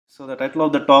So the title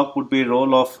of the talk would be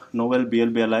Role of Novel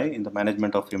BLBLI in the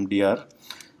Management of MDR.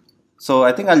 So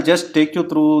I think I'll just take you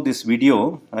through this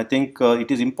video. I think it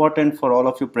is important for all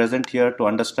of you present here to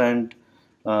understand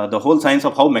the whole science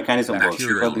of how mechanism works,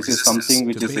 because this is something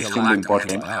which is extremely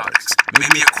important. May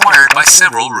be acquired by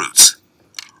several routes.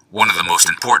 One of the most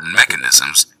important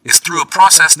mechanisms is through a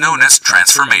process known as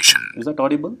transformation. Is that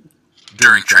audible?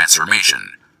 During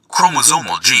transformation,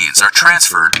 chromosomal genes are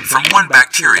transferred from one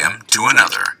bacterium to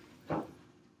another.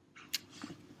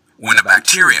 When a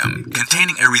bacterium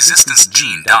containing a resistance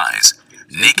gene dies,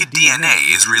 naked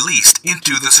DNA is released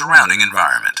into the surrounding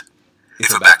environment.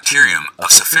 If a bacterium of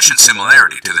sufficient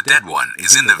similarity to the dead one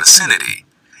is in the vicinity,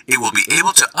 it will be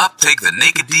able to uptake the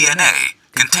naked DNA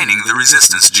containing the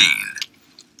resistance gene.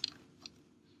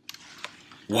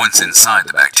 Once inside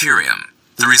the bacterium,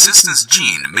 the resistance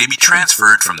gene may be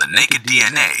transferred from the naked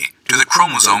DNA to the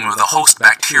chromosome of the host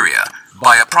bacteria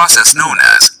by a process known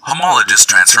as homologous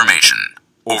transformation.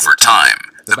 Over time,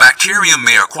 the bacterium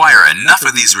may acquire enough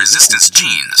of these resistance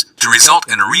genes to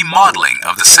result in a remodeling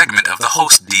of the segment of the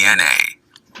host DNA.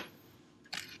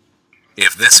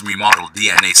 If this remodeled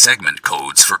DNA segment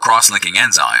codes for cross-linking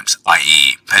enzymes,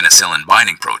 i.e.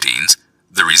 penicillin-binding proteins,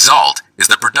 the result is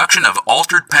the production of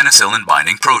altered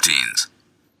penicillin-binding proteins.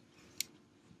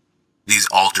 These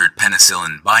altered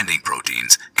penicillin-binding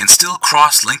proteins can still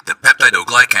cross-link the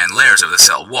peptidoglycan layers of the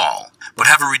cell wall, but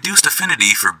have a reduced affinity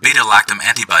for beta-lactam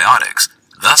antibiotics,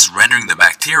 thus rendering the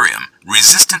bacterium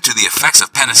resistant to the effects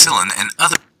of penicillin and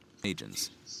other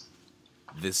agents.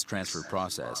 This transfer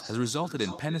process has resulted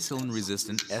in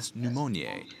penicillin-resistant S.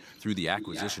 pneumoniae through the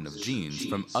acquisition of genes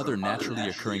from other naturally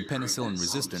occurring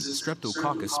penicillin-resistant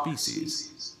Streptococcus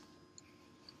species.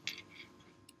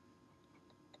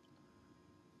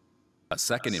 A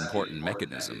second important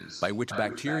mechanism by which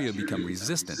bacteria become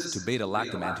resistant to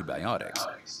beta-lactam antibiotics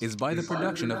is by the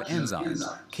production of enzymes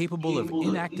capable of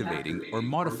inactivating or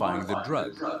modifying the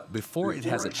drug before it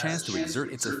has a chance to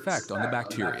exert its effect on the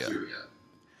bacteria.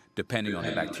 Depending on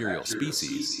the bacterial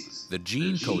species, the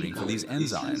gene coding for these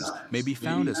enzymes may be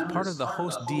found as part of the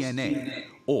host DNA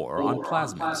or on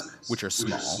plasmids, which are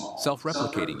small,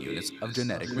 self-replicating units of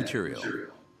genetic material.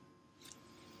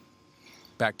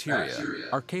 Bacteria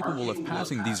are capable of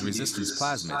passing these resistance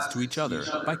plasmids to each other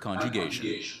by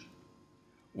conjugation.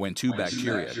 When two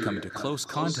bacteria come into close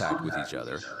contact with each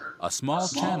other, a small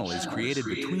channel is created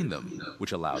between them,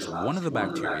 which allows one of the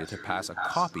bacteria to pass a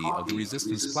copy of the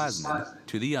resistance plasmid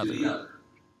to the other.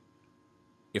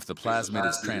 If the plasmid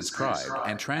is transcribed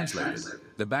and translated,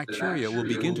 the bacteria will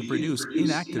begin to produce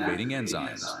inactivating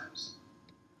enzymes.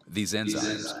 These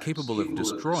enzymes, capable of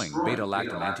destroying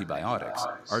beta-lactam antibiotics,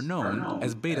 are known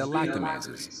as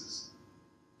beta-lactamases.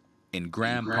 In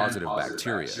gram-positive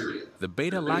bacteria, the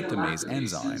beta-lactamase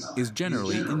enzyme is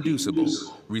generally inducible,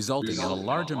 resulting in a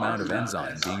large amount of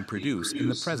enzyme being produced in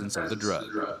the presence of the drug.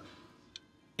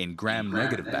 In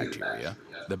gram-negative bacteria,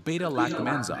 the beta-lactam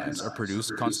enzymes are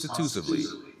produced constitutively,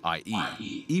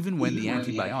 i.e., even when the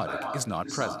antibiotic is not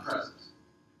present.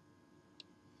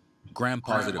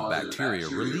 Gram-positive bacteria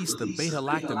release the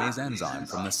beta-lactamase enzyme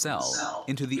from the cell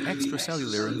into the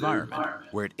extracellular environment,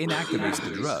 where it inactivates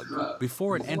the drug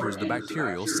before it enters the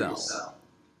bacterial cell.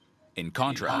 In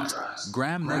contrast,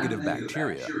 gram-negative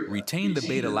bacteria retain the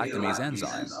beta-lactamase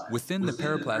enzyme within the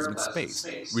periplasmic space,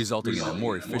 resulting in a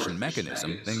more efficient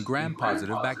mechanism than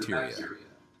gram-positive bacteria.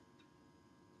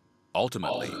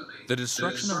 Ultimately, the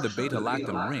destruction of the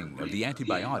beta-lactam ring of the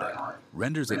antibiotic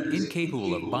renders it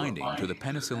incapable of binding to the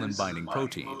penicillin-binding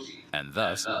protein, and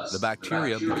thus the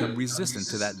bacteria become resistant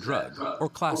to that drug or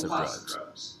class of drugs.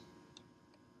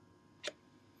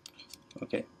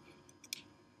 Okay.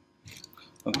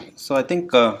 So I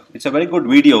think it's a very good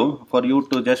video for you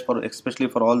to especially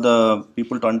for all the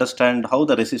people to understand how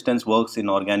the resistance works in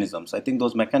organisms. I think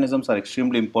those mechanisms are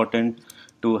extremely important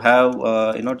to have,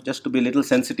 just to be a little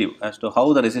sensitive as to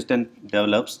how the resistance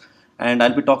develops. And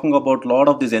I'll be talking about a lot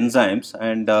of these enzymes,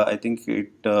 and I think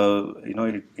it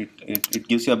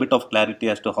gives you a bit of clarity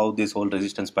as to how this whole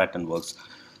resistance pattern works.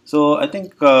 So I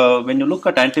think when you look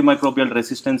at antimicrobial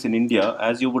resistance in India,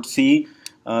 as you would see,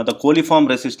 the coliform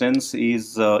resistance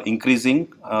is increasing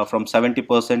from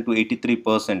 70% to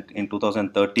 83% in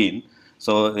 2013.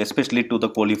 So especially to the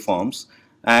coliforms.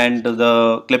 And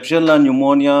the Klebsiella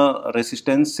pneumonia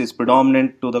resistance is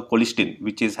predominant to the colistin,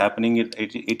 which is happening at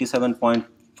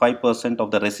 87.5%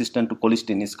 of the resistance to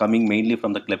colistin is coming mainly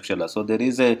from the Klebsiella. So there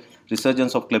is a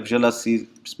resurgence of Klebsiella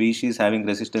species having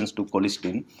resistance to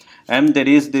colistin, and there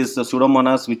is this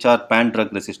Pseudomonas which are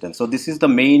pan-drug resistant. So this is the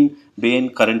main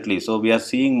bane currently. So we are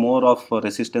seeing more of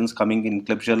resistance coming in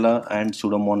Klebsiella and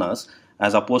Pseudomonas,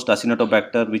 as opposed to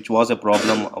Acinetobacter, which was a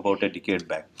problem about a decade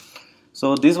back.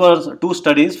 So these were two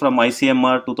studies from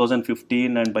ICMR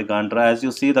 2015 and by Gandra. As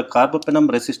you see, the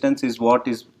carbapenem resistance is what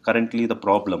is currently the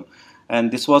problem. And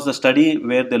this was the study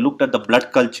where they looked at the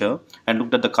blood culture and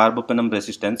looked at the carbapenem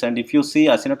resistance. And if you see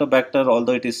Acinetobacter,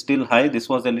 although it is still high, this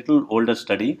was a little older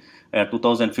study,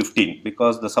 2015,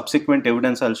 because the subsequent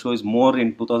evidence I'll show is more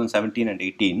in 2017 and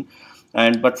 18.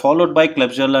 But followed by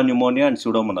Klebsiella pneumonia and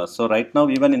Pseudomonas. So right now,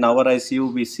 even in our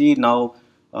ICU, we see now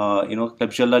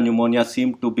Klebsiella pneumonia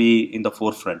seem to be in the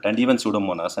forefront, and even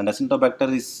Pseudomonas. And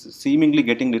Acinetobacter is seemingly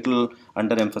getting little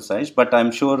underemphasized, but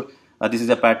I'm sure this is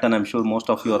a pattern I'm sure most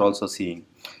of you are also seeing.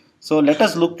 So let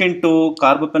us look into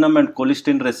carbapenem and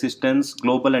colistin resistance,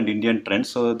 global and Indian trends.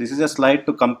 So this is a slide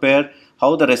to compare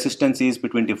how the resistance is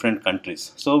between different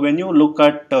countries. So when you look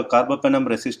at carbapenem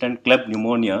resistant Kleb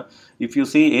pneumonia, if you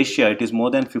see Asia, it is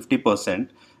more than 50%.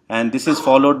 And this is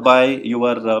followed by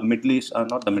your Middle East,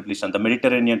 not the Middle East, and the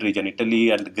Mediterranean region,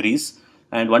 Italy and Greece,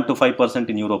 and 1 to 5%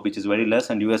 in Europe, which is very less,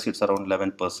 and US it's around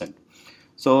 11%.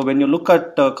 So when you look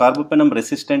at carbapenem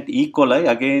resistant E. coli,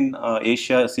 again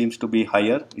Asia seems to be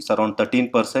higher, it's around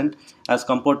 13% as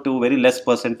compared to very less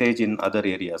percentage in other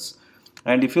areas.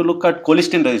 And if you look at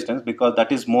colistin resistance, because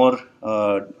that is more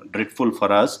dreadful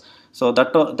for us, so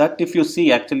that if you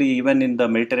see actually even in the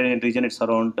Mediterranean region it's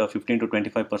around 15 to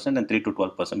 25% and 3 to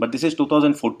 12%. But this is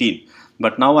 2014.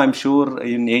 But now I'm sure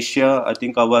in Asia, I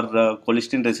think our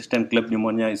colistin resistant Kleb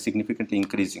pneumonia is significantly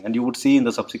increasing. And you would see in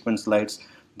the subsequent slides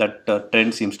that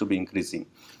trend seems to be increasing.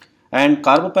 And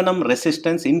carbapenem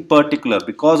resistance in particular,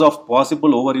 because of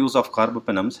possible overuse of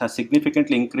carbapenems, has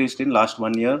significantly increased in last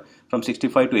 1 year from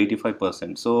 65 to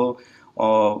 85%. So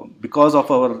because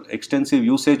of our extensive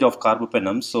usage of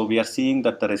carbapenems, so we are seeing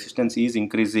that the resistance is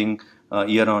increasing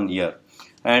year on year.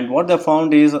 And what they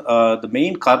found is the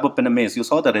main carbapenemase, you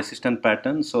saw the resistant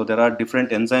pattern. So there are different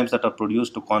enzymes that are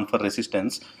produced to confer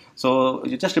resistance. So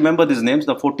you just remember these names.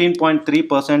 The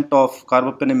 14.3% of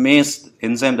carbapenemase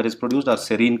enzyme that is produced are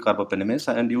serine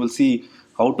carbapenemase, and you will see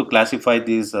how to classify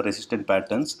these resistant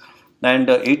patterns. And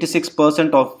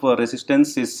 86% of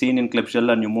resistance is seen in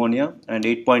Klebsiella pneumonia, and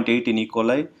 8.8 in E.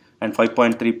 coli, and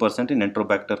 5.3% in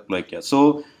Enterobacter cloaca.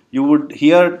 So you would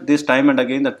hear this time and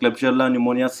again that Klebsiella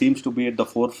pneumonia seems to be at the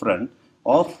forefront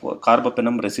of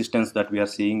carbapenem resistance that we are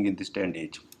seeing in this day and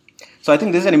age. So I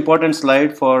think this is an important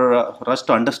slide for us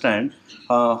to understand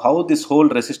how this whole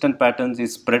resistant patterns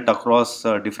is spread across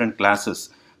different classes.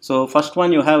 So first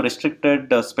one, you have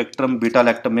restricted spectrum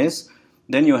beta-lactamase.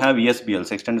 Then you have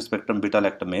ESBLs, extended spectrum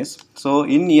beta-lactamase. So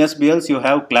in ESBLs, you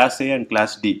have class A and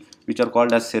class D, which are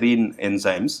called as serine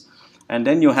enzymes. And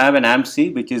then you have an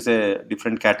AMC, which is a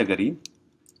different category.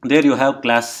 There you have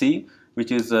class C,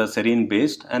 which is serine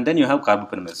based, and then you have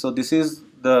carbapenemase. So this is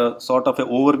the sort of an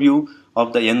overview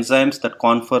of the enzymes that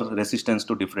confer resistance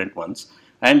to different ones.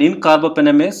 And in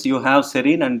carbapenemase, you have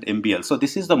serine and MBL. So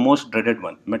this is the most dreaded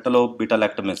one,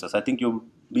 metallo-beta-lactamases. I think you've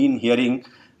been hearing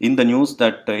in the news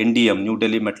that NDM, New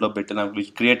Delhi metallo-beta,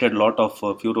 which created a lot of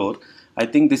furore. I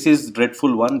think this is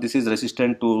dreadful one. This is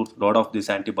resistant to a lot of these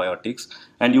antibiotics.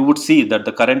 And you would see that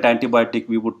the current antibiotic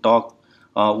we would talk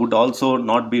would also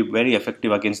not be very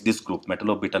effective against this group,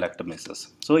 metallo-beta-lactamases.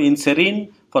 So in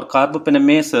serine, for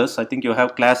carbapenemases, I think you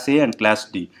have class A and class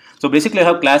D. So basically you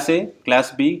have class A,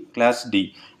 class B, class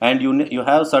D. And you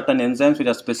have certain enzymes which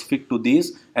are specific to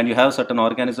these, and you have certain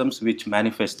organisms which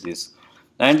manifest this.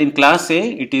 And in class A,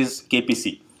 it is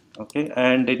KPC. Okay,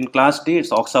 and in class D, it's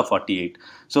OXA48.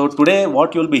 So today,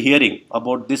 what you'll be hearing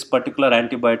about this particular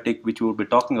antibiotic, which we will be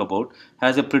talking about,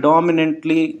 has a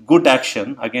predominantly good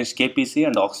action against KPC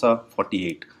and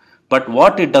OXA48. But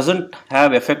what it doesn't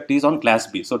have effect is on class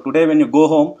B. So today, when you go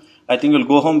home, I think you'll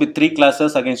go home with 3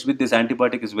 classes against which this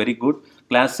antibiotic is very good: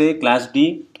 class A, class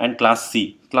D, and class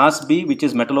C. Class B, which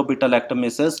is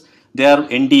metallo-beta-lactamases, they are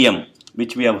NDM,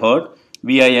 which we have heard.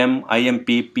 VIM,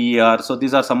 IMP, PER. So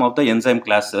these are some of the enzyme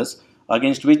classes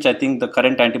against which I think the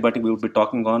current antibiotic we will be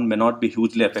talking on may not be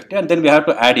hugely effective. And then we have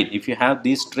to add in, if you have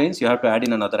these strains, you have to add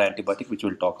in another antibiotic which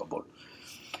we'll talk about.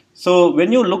 So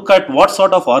when you look at what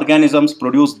sort of organisms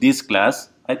produce this class,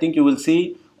 I think you will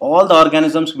see all the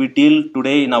organisms we deal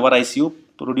today in our ICU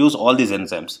produce all these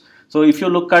enzymes. So if you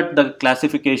look at the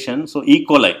classification, so E.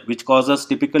 coli, which causes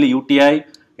typically UTI,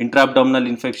 intra-abdominal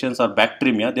infections or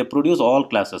bacteremia, they produce all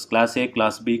classes, class A,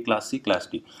 class B, class C, class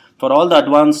D. For all the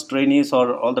advanced trainees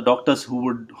or all the doctors who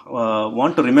would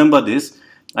want to remember this,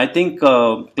 I think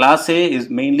class A is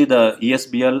mainly the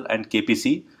ESBL and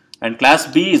KPC, and class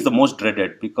B is the most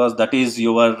dreaded because that is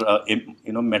your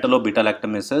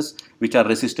metallo-beta-lactamases which are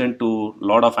resistant to a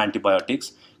lot of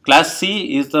antibiotics. Class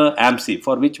C is the AMC,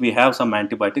 for which we have some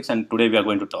antibiotics, and today we are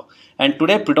going to talk. And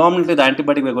today predominantly the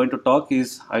antibiotic we are going to talk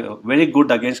is very good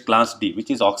against class D,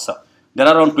 which is OXA. There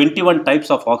are around 21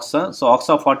 types of OXA. So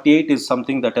OXA 48 is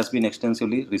something that has been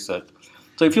extensively researched.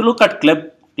 So if you look at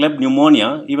Kleb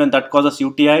pneumonia, even that causes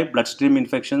UTI, bloodstream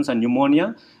infections and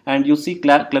pneumonia, and you see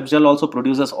Klebsiella also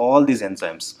produces all these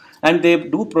enzymes, and they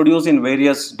do produce in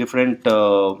various different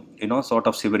sort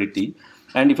of severity.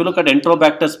 And if you look at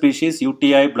Enterobacter species,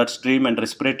 UTI, bloodstream and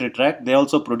respiratory tract, they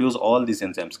also produce all these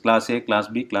enzymes, class A, class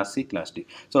B, class C, class D.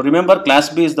 So remember, class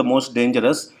B is the most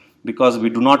dangerous because we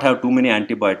do not have too many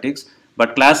antibiotics.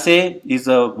 But class A is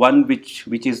one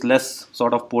which is less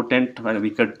sort of potent and we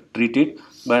could treat it.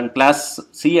 But class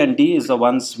C and D is the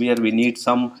ones where we need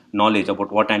some knowledge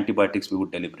about what antibiotics we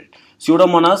would deliberate.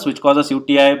 Pseudomonas, which causes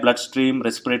UTI, bloodstream,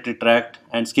 respiratory tract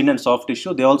and skin and soft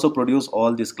tissue, they also produce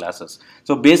all these classes.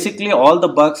 So basically all the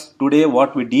bugs today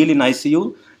what we deal in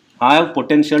ICU have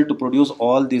potential to produce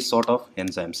all these sort of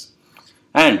enzymes.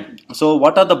 And so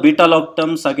what are the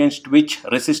beta-lactams against which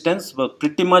resistance? Well,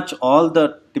 pretty much all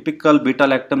the typical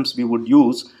beta-lactams we would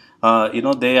use,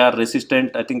 they are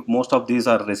resistant. I think most of these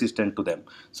are resistant to them.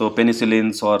 So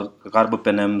penicillins or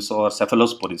carbapenems or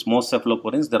cephalosporins, most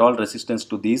cephalosporins, they're all resistant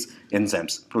to these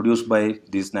enzymes produced by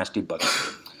these nasty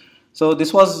bugs. So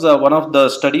this was one of the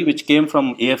study which came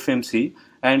from AFMC,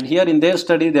 and here in their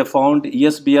study they found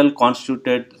ESBL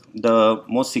constituted the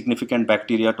most significant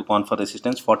bacteria to confer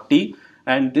resistance, 40.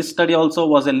 And this study also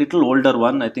was a little older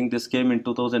one. I think this came in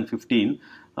 2015.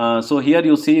 So here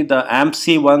you see the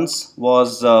AMC ones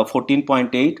was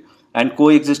 14.8 and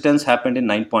coexistence happened in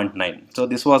 9.9. So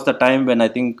this was the time when I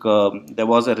think there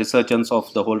was a resurgence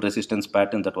of the whole resistance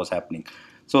pattern that was happening.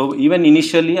 So even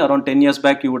initially around 10 years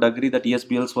back you would agree that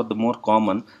ESBLs were the more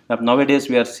common. But nowadays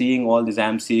we are seeing all these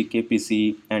AMC,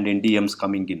 KPC and NDMs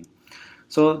coming in.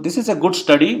 So this is a good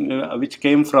study which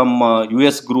came from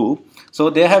US group. So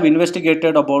they have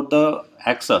investigated about the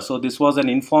AXA. So this was an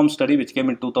informed study which came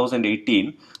in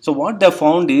 2018. So what they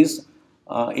found is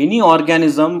any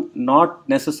organism not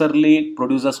necessarily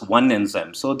produces one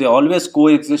enzyme. So they always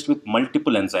coexist with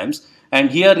multiple enzymes.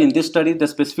 And here in this study they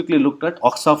specifically looked at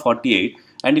OXA48.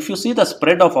 And if you see the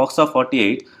spread of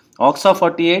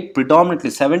OXA48 predominantly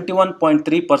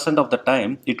 71.3% of the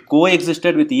time it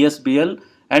coexisted with ESBL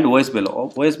and OSBL.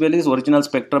 OSBL is original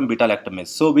spectrum beta-lactamase.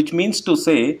 So which means to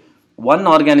say one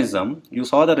organism, you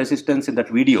saw the resistance in that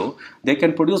video, they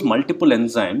can produce multiple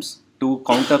enzymes to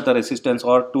counter the resistance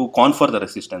or to confer the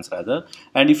resistance rather.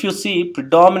 And if you see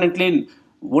predominantly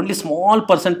only small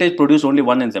percentage produce only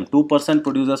one enzyme, 2%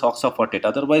 produces OXA48.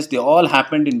 Otherwise they all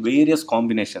happened in various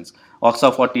combinations.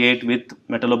 OXA48 with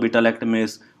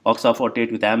metallobeta-lactamase,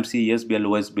 OXA48 with AMC, ESBL,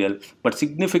 OSBL. But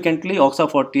significantly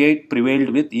OXA48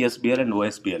 prevailed with ESBL and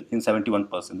OSBL in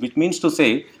 71%, which means to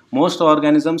say most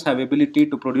organisms have ability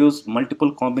to produce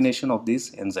multiple combination of these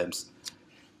enzymes.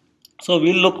 So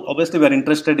we'll look, obviously we are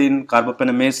interested in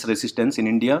carbapenemase resistance in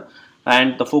India,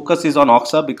 and the focus is on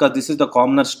OXA because this is the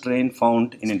commoner strain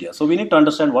found in India. So we need to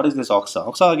understand what is this OXA.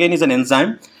 OXA again is an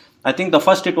enzyme. I think the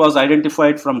first it was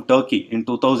identified from Turkey in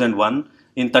 2001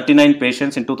 in 39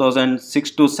 patients. In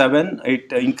 2006 to 7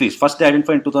 it increased. First they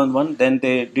identified in 2001, then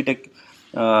they did a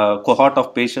cohort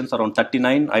of patients around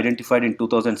 39 identified in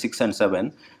 2006 and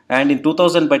 7, and in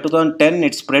 2010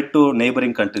 it spread to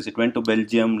neighboring countries. It went to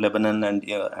Belgium, Lebanon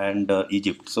and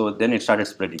Egypt. So then it started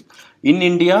spreading. In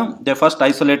India they first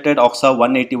isolated OXA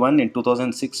 181 in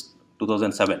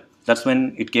 2006-2007. That's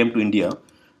when it came to India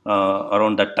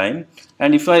around that time.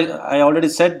 And if I already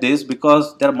said this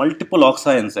because there are multiple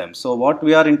OXA enzymes. So what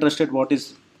we are interested, what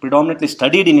is predominantly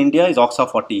studied in India is OXA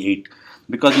 48.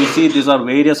 Because you see these are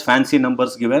various fancy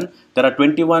numbers given. There are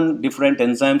 21 different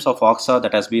enzymes of OXA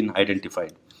that has been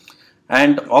identified.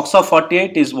 And OXA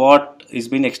 48 is what is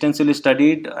been extensively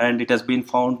studied, and it has been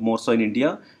found more so in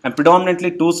India. And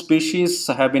predominantly 2 species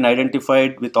have been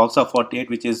identified with OXA 48,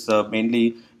 which is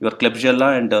mainly your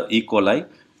Klebsiella and E. coli.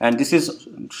 And this is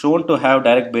shown to have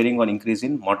direct bearing on increase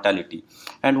in mortality.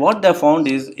 And what they found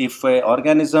is if an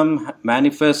organism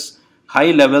manifests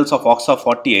high levels of OXA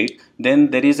 48,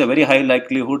 then there is a very high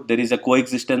likelihood there is a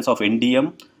coexistence of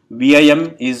NDM,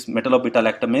 VIM is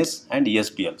metallobeta-lactamase and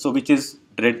ESBL, so which is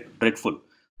dreadful.